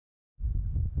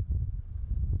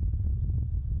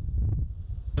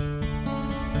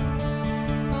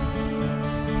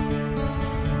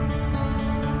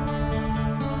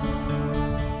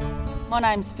My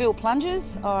name's Phil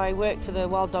Plungers. I work for the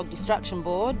Wild Dog Destruction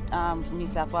Board from New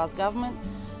South Wales Government,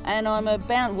 and I'm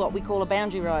what we call a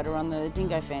boundary rider on the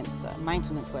Dingo fence, a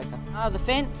maintenance worker. The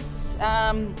fence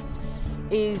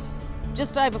is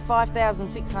just over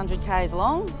 5,600 k's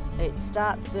long. It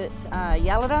starts at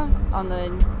Yallada on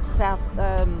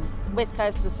the west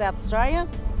coast of South Australia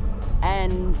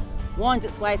and winds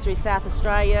its way through South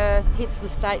Australia, hits the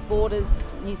state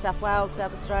borders, New South Wales,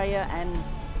 South Australia, and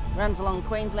runs along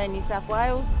Queensland, New South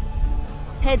Wales,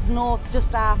 heads north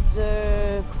just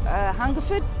after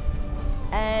Hungerford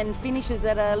and finishes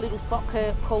at a little spot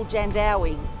called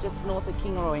Jandowie, just north of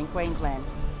Kingaroy in Queensland.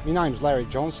 My name's Larry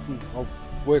Johnston. I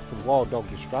work for the Wild Dog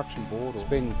Destruction Board. It's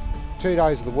been 2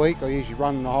 days of the week. I usually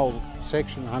run the whole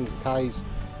section, 100 k's.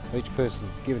 Each person's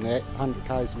given 100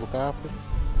 k's to look after.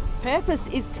 Purpose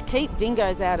is to keep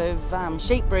dingoes out of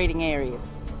sheep breeding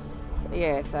areas.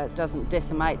 So it doesn't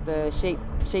decimate the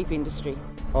sheep industry.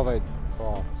 I've had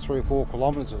 3 or 4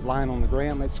 kilometres of laying on the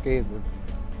ground. That scares them.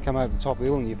 Come over the top of the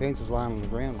hill and your fence is laying on the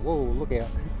ground. Whoa, look out.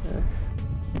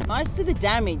 Most of the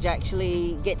damage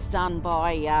actually gets done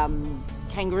by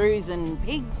kangaroos and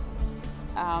pigs.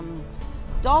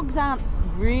 Dogs aren't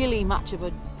really much of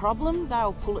a problem.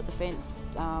 They'll pull at the fence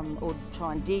or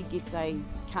try and dig. If they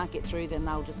can't get through, then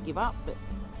they'll just give up. But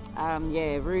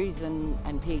yeah, roos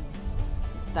and pigs,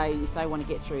 if they want to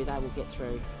get through, they will get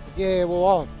through. Yeah,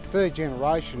 well, third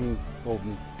generation, I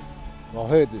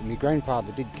heard that my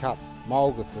grandfather did cut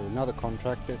mulga for another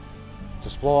contractor to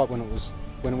supply it when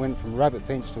it went from a rabbit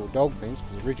fence to a dog fence,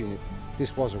 because originally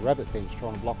this was a rabbit fence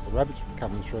trying to block the rabbits from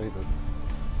coming through.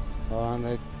 But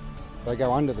and they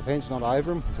go under the fence, not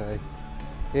over them. So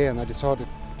yeah, and they decided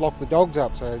to block the dogs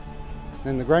up. So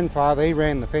then the grandfather, he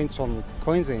ran the fence on the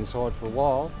Queensland side for a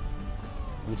while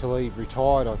until he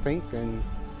retired, I think. And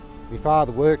my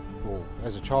father worked, well,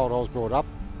 as a child I was brought up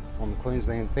on the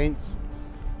Queensland fence,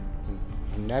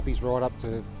 from nappies right up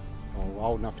to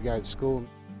old enough to go to school.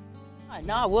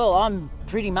 No, well, I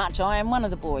am one of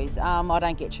the boys. I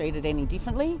don't get treated any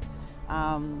differently.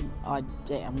 I'm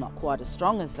not quite as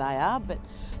strong as they are, but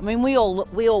I mean, we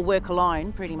all work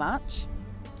alone pretty much.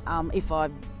 If I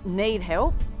need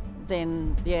help,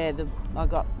 then yeah, I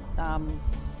got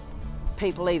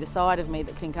people either side of me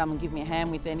that can come and give me a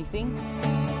hand with anything.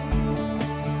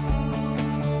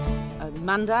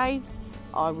 Monday,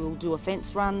 I will do a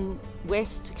fence run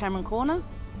west to Cameron Corner,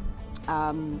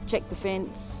 check the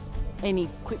fence, any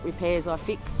quick repairs I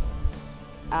fix.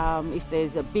 If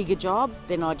there's a bigger job,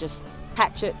 then I just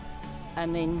patch it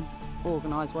and then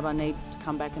organise what I need to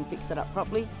come back and fix it up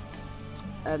properly.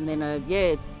 And then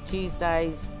yeah,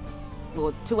 Tuesdays,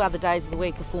 or 2 other days of the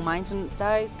week are full maintenance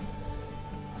days.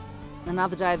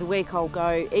 Another day of the week I'll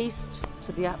go east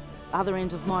to the other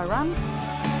end of my run.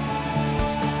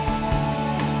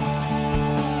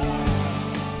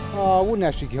 I wouldn't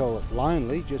actually call it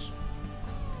lonely, just,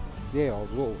 yeah,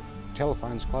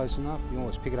 telephone's close enough. You can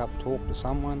always pick it up and talk to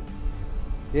someone.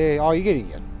 Yeah, you're getting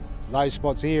your low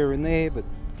spots here and there, but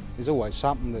there's always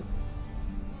something that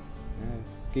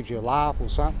gives you a laugh or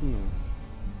something.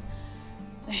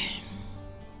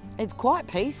 It's quite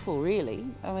peaceful, really.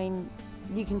 I mean,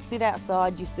 you can sit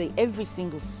outside, you see every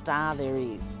single star there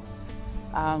is.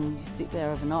 You sit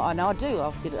there overnight. I know I do.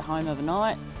 I'll sit at home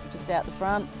overnight, just out the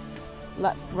front,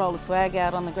 roll a swag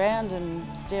out on the ground and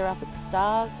stare up at the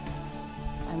stars.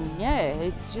 And yeah,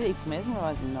 it's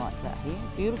mesmerising nights out here.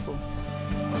 Beautiful.